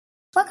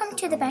Welcome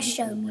to the best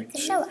show, Meet the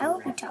Show. I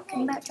will be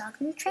talking about dogs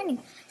and training.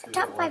 The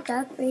top 5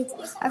 dog breeds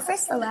are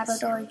first the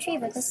Labrador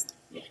Retriever, the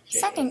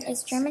second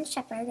is German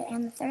Shepherd,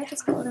 and the third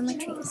is Golden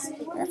Retrievers.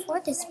 And the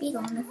fourth is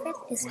Beagle, and the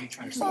fifth is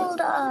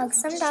Bulldog.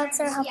 Some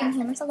dogs are helping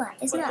humans a lot.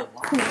 Isn't that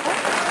cool?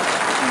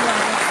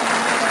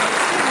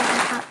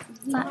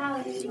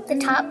 Why is the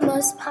top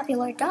most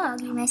popular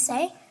dog, you may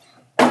say?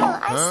 Well,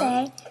 I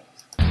say,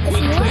 if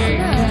you want to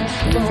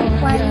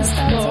know why these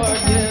dogs are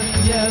the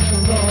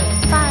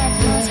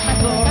 5 most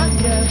popular dog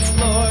breeds,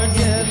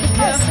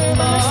 because they're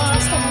the most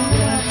trusted in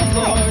the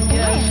world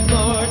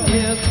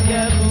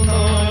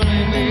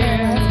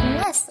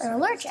unless they're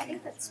allergic.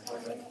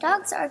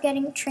 Dogs are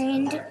getting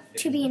trained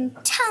to be in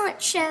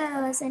talent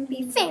shows and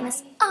be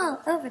famous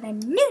all over the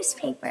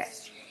newspaper.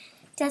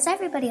 Does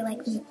everybody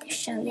like Meet the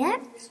Show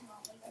yet?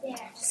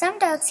 Some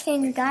dogs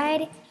can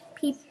guide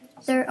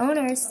their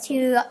owners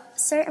to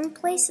certain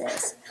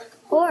places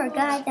or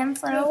guide them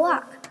for a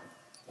walk.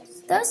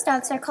 Those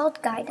dogs are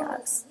called guide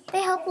dogs.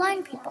 They help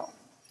blind people.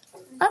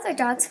 Other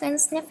dogs can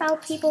sniff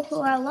out people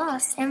who are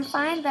lost and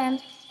find them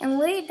and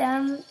lead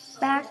them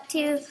back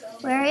to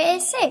where it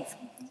is safe.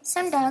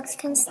 Some dogs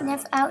can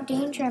sniff out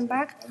danger and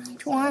bark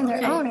to warn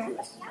their owner.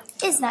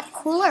 Is that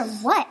cool or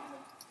what?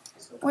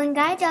 When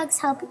guide dogs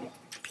help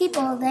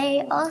people,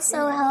 they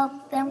also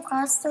help them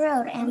cross the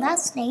road, and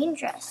that's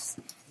dangerous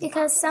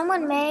because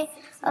someone may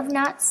have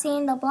not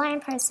seen the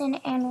blind person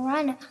and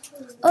run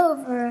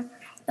over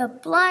the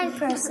blind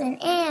person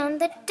and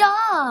the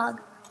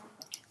dog.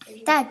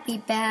 That'd be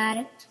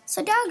bad.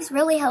 So dogs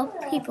really help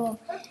people.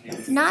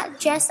 Not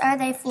just are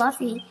they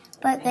fluffy,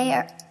 but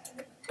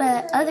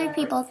other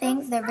people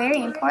think they're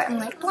very important,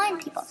 like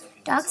blind people.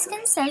 Dogs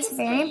can sense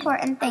very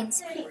important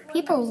things.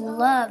 People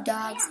love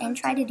dogs and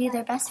try to do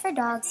their best for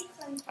dogs,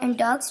 and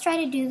dogs try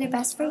to do their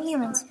best for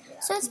humans.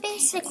 So it's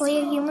basically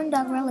a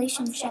human-dog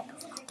relationship.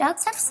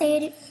 Dogs have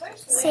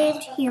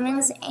saved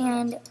humans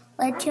and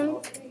led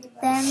them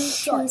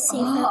to a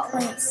safer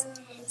place.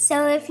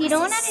 So if you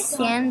don't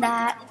understand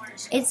that,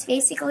 it's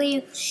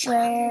basically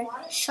where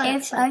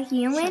if a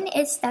human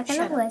is stuck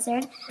in a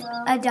blizzard,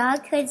 a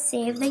dog could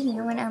save the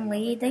human and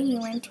lead the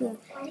human to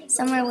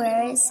somewhere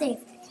where it's safe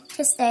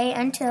to stay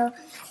until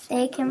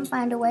they can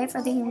find a way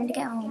for the human to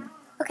get home.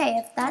 Okay,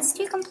 if that's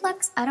too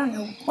complex, I don't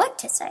know what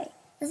to say.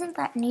 Isn't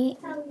that neat?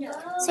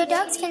 So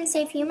dogs can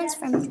save humans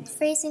from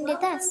freezing to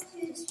death.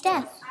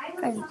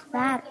 For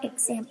that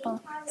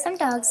example, some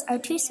dogs are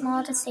too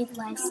small to save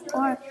lives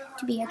or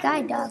to be a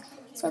guide dog.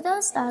 So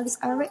those dogs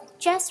are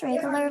just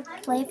regular,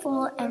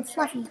 playful, and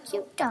fluffy,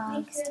 cute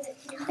dogs.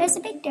 There's a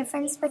big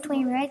difference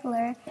between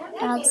regular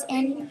dogs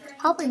and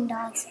helping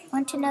dogs.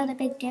 Want to know the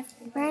big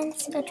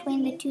difference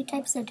between the two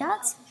types of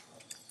dogs?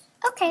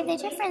 Okay, the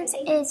difference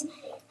is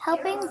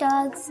helping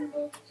dogs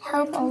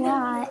help a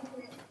lot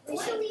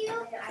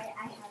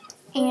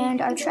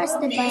and are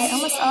trusted by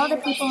almost all the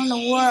people in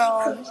the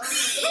world.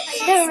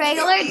 The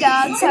regular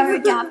dogs are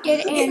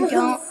adopted and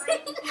don't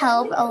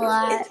help a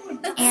lot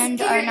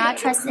and are not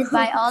trusted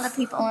by all the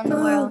people in the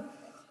world.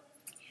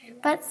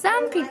 But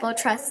some people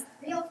trust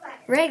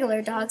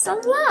regular dogs a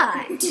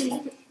lot.